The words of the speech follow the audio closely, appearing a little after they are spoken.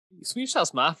Swedish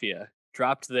House Mafia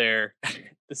dropped their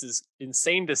this is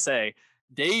insane to say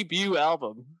debut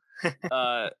album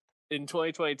uh in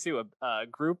 2022, a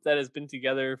group that has been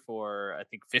together for I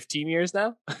think 15 years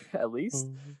now at least.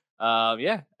 Mhm.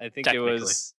 Yeah, I think it Technically.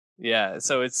 was, yeah,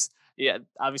 so it's, yeah,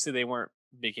 obviously they weren't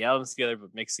making albums together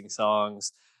but mixing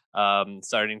songs,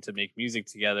 starting to make music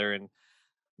together. And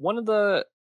one of the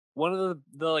one of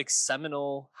the like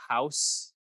seminal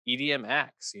house EDM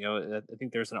acts. I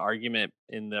think there's an argument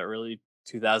in the early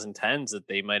 2010s that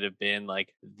they might have been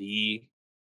like the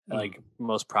Mm.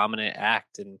 most prominent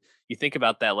act. And you think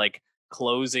about that like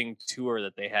closing tour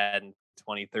that they had in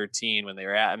 2013 when they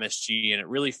were at MSG, and it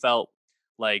really felt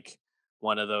like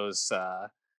one of those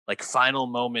like final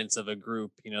moments of a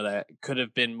group, that could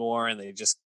have been more, and they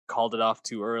just called it off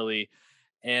too early.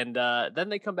 And then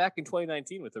they come back in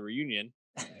 2019 with a reunion.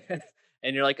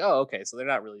 And you're like, oh, okay, so they're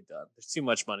not really done. There's too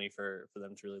much money for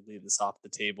them to really leave this off the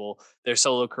table. Their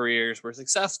solo careers were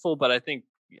successful, but I think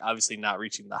obviously not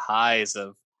reaching the highs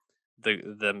of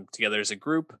them together as a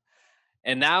group.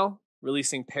 And now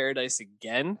releasing Paradise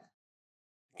again,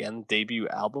 debut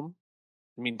album.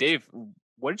 I mean, Dave,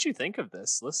 what did you think of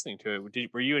this? Listening to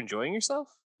it, were you enjoying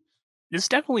yourself? This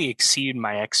definitely exceeded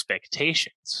my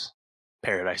expectations.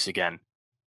 Paradise Again.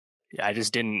 Yeah, I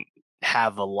just didn't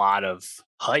have a lot of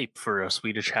hype for a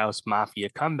Swedish House Mafia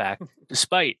comeback,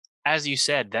 despite, as you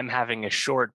said, them having a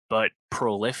short but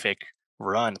prolific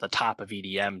run at the top of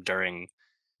EDM during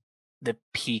the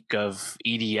peak of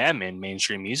EDM in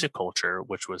mainstream music culture,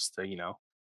 which was the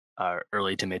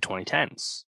early to mid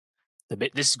 2010s.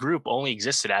 This group only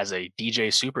existed as a DJ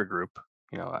supergroup.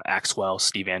 Axwell,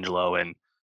 Steve Angelo, and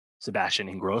Sebastian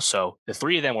Ingrosso. The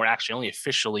three of them were actually only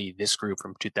officially this group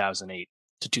from 2008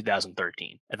 to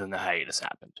 2013, and then the hiatus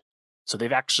happened. So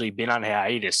they've actually been on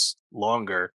hiatus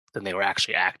longer than they were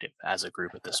actually active as a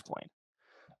group at this point.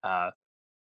 Uh,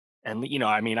 and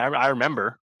I mean, I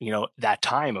remember, that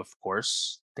time. Of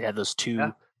course, they had those Yeah.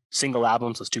 two single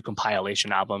albums, those two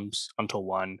compilation albums, Until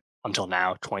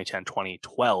Now, 2010,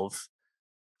 2012.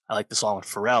 I like the song with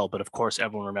Pharrell, but of course,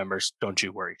 everyone remembers "Don't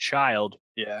You Worry, Child,"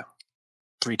 Yeah.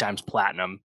 3 times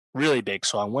platinum, really big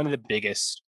song, one of the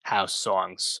biggest house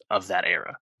songs of that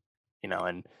era.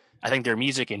 And I think their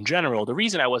music in general, the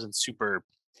reason I wasn't super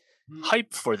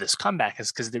hyped for this comeback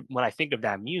is because when I think of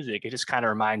that music, it just kind of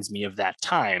reminds me of that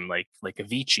time, like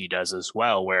Avicii does as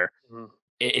well, where Mhm.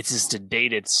 it's just a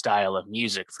dated style of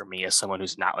music for me as someone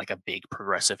who's not like a big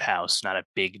progressive house, not a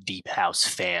big deep house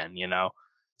fan.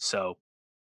 So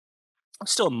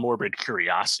still morbid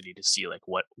curiosity to see like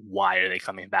why are they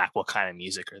coming back, what kind of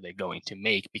music are they going to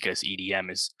make, because EDM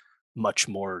is much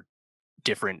more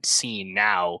different scene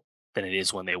now than it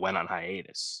is when they went on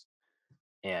hiatus.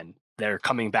 And they're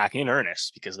coming back in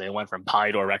earnest because they went from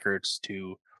Polydor Records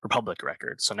to Republic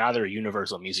Records, so now they're a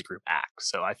Universal Music Group act.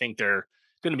 So I think they're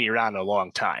going to be around a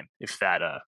long time if that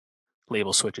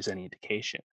label switch is any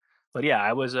indication. But yeah,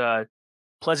 I was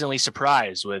pleasantly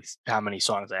surprised with how many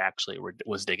songs I actually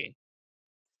was digging.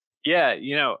 Yeah,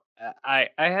 I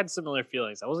had similar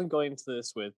feelings. I wasn't going into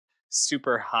this with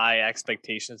super high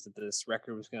expectations that this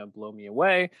record was going to blow me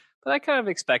away, but I kind of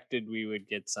expected we would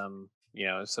get some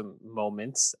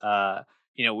moments.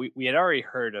 We had already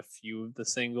heard a few of the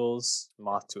singles,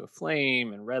 "Moth to a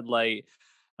Flame" and "Red Light."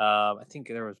 I think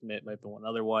there might be one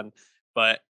other one,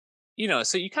 but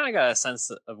so you kind of got a sense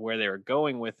of where they were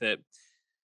going with it.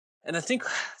 And I think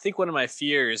one of my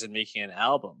fears in making an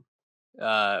album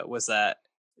was that,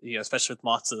 especially with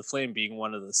 "Moths to the Flame" being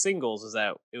one of the singles, is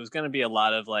that it was going to be a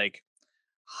lot of like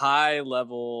high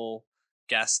level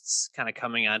guests kind of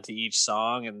coming onto each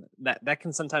song, and that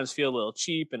can sometimes feel a little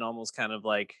cheap and almost kind of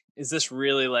like, is this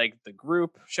really like the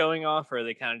group showing off, or are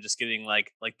they kind of just getting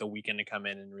like the weekend to come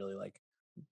in and really like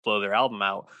blow their album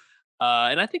out?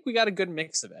 And I think we got a good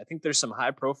mix of it. I think there's some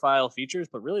high profile features,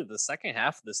 but really the second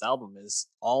half of this album is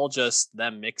all just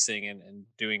them mixing and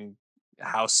doing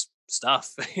house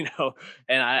stuff,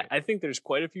 And I think there's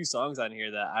quite a few songs on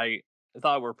here that I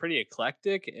thought were pretty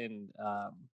eclectic, and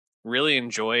really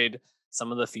enjoyed some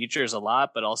of the features a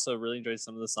lot, but also really enjoyed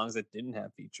some of the songs that didn't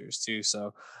have features too.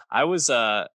 So I was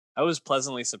uh I was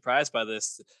pleasantly surprised by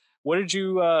this.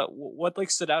 What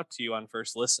like stood out to you on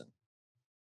first listen?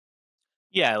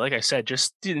 Yeah, like I said,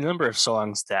 just the number of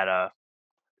songs that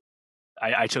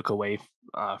I took away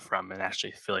from and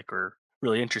actually feel like were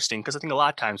really interesting, because I think a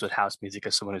lot of times with house music,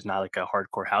 as someone who's not like a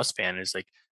hardcore house fan, is like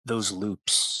those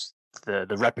loops, the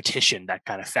repetition that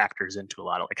kind of factors into a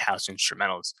lot of like house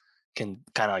instrumentals can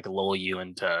kind of like lull you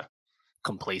into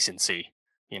complacency,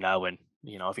 and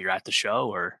if you're at the show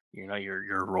or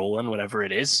you're rolling, whatever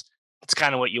it is, it's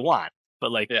kind of what you want.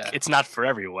 But like Yeah. it's not for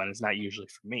everyone. It's not usually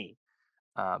for me.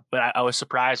 But I was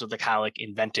surprised with like how like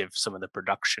inventive some of the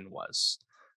production was.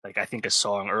 Like I think a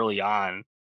song early on,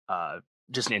 uh,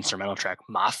 just an instrumental track,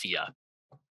 Mafia,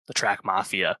 the track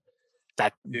Mafia,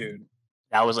 that Dude.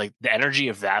 that was like the energy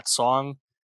of that song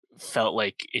felt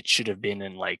like it should have been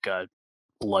in like a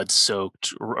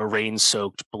a rain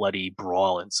soaked bloody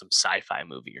brawl in some sci-fi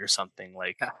movie or something.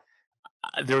 Like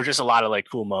there were just a lot of like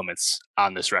cool moments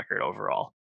on this record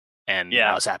overall, and I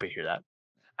Yeah. was happy to hear that.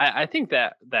 I think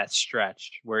that that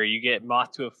stretch where you get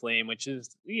Moth to a Flame, which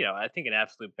is, I think an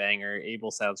absolute banger. Abel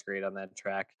sounds great on that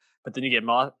track. But then you get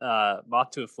Moth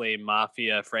to a Flame,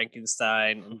 Mafia,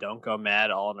 Frankenstein, and Don't Go Mad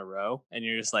all in a row. And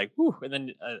you're just like, whoo. And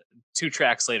then 2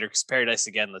 tracks later, because Paradise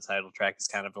Again, the title track, is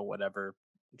kind of a whatever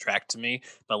track to me.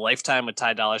 But Lifetime with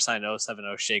Ty Dolla Sign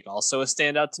 070 Shake also a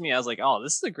standout to me. I was like, oh,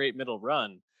 this is a great middle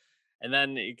run. And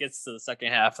then it gets to the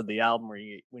second half of the album when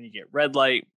you get Red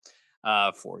Light,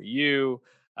 For You.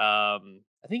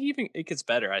 I think even it gets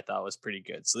better. I thought was pretty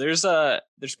good. So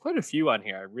there's quite a few on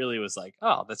here. I really was like,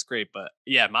 oh, that's great. But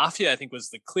yeah, Mafia I think was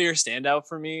the clear standout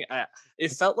for me.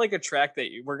 It felt like a track that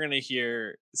we're gonna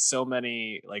hear so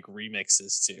many like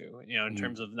remixes to. In Mm,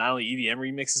 terms of not only EDM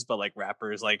remixes but like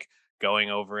rappers like going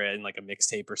over it in like a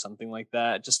mixtape or something like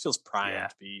that. It just feels primed yeah,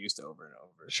 to be used over and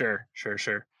over.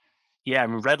 sure. Yeah, I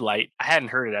mean, Red Light, I hadn't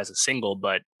heard it as a single,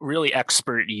 but really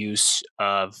expert use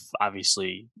of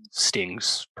obviously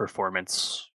Sting's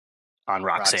performance on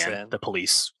Roxanne, Roxanne. the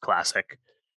Police classic.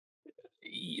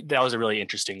 That was a really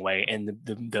interesting way. And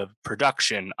the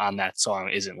production on that song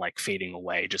isn't like fading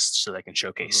away just so they can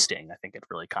showcase Mhm. Sting. I think it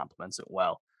really complements it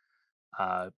well.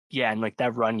 Yeah, and like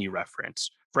that run you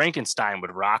referenced, Frankenstein with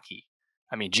Rocky.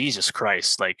 I mean, Jesus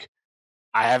Christ, like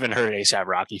I haven't heard ASAP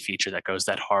Rocky feature that goes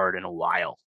that hard in a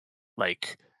while.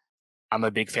 Like I'm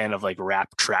a big fan of like rap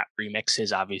trap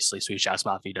remixes. Obviously, Swedish House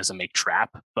Mafia doesn't make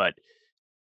trap, but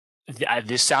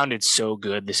this sounded so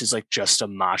good. This is like just a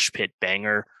mosh pit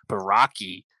banger. But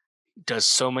Rocky does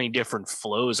so many different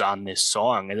flows on this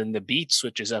song, and then the beat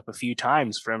switches up a few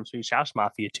times from Swedish House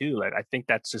Mafia too. Like I think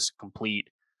that's just complete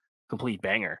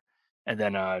banger. And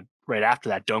then right after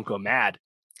that, Don't Go Mad.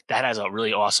 That has a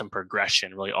really awesome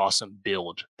progression, really awesome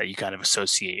build that you kind of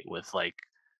associate with like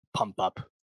pump up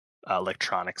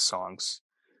electronic songs.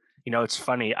 It's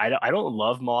funny. I don't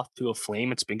love Moth to a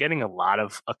Flame. It's been getting a lot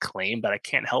of acclaim, but I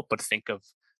can't help but think of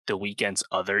the Weeknd's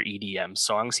other EDM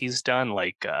songs he's done,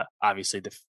 like obviously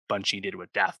the bunch he did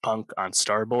with Daft Punk on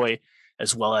Starboy,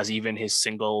 as well as even his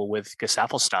single with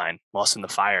Gesaffelstein, Lost in the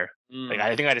Fire. Like Mm.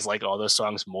 I think I just like all those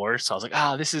songs more. So I was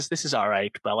like, this is all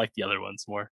right, but I like the other ones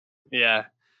more. Yeah.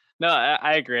 No,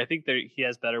 I agree. I think he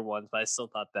has better ones, but I still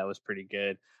thought that was pretty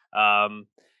good. Um,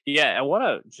 yeah, I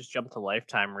want to just jump to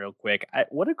Lifetime real quick.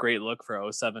 What a great look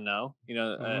for 070. An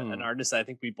Mm, artist I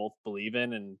think we both believe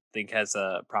in and think has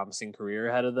a promising career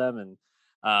ahead of them. And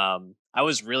I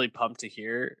was really pumped to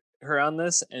hear her on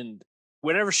this. And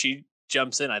whenever she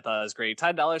jumps in, I thought it was great.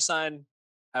 Ty Dollar Sign,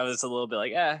 I was a little bit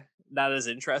like, not as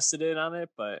interested in on it,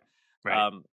 but right.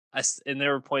 um, and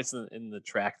there were points in the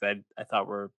track that I thought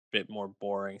were a bit more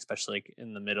boring, especially like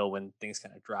in the middle when things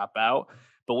kind of drop out.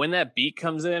 But when that beat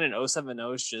comes in and 070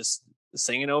 is just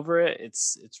singing over it,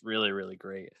 it's really really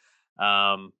great.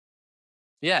 Um,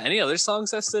 yeah. Any other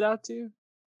songs that stood out to you?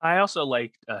 I also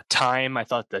liked Time. I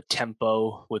thought the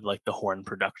tempo with like the horn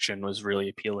production was really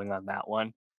appealing on that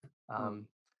one. Hmm. Um,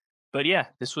 but yeah,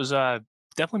 this was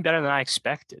definitely better than I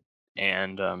expected.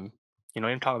 And I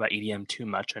didn't talk about EDM too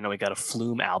much. I know we got a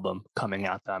Flume album coming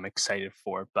out that I'm excited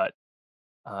for, but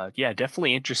yeah,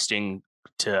 definitely interesting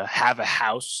to have a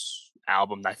house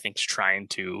album that I think's trying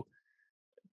to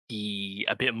be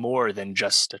a bit more than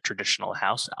just a traditional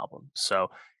house album.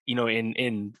 So,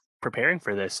 in preparing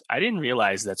for this, I didn't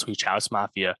realize that Swedish House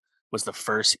Mafia was the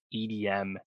first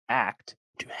EDM act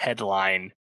to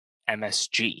headline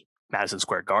MSG, Madison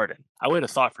Square Garden. I would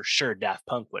have thought for sure Daft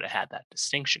Punk would have had that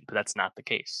distinction, but that's not the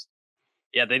case.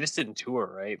 Yeah, they just didn't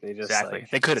tour, right? They just Exactly. like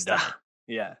They could have done it. stopped.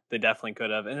 Yeah, they definitely could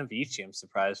have. And Avicii, I'm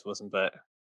surprised wasn't, but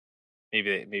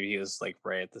maybe he was like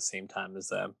right at the same time as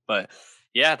them. But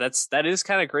yeah, that is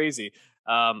kind of crazy.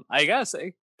 I gotta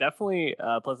say, definitely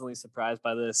pleasantly surprised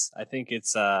by this. I think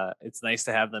it's nice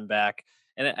to have them back,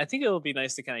 and I think it'll be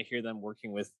nice to kind of hear them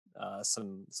working with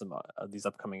some of these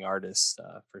upcoming artists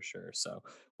for sure. So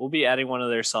we'll be adding one of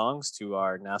their songs to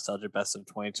our Nostalgia Best of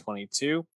 2022.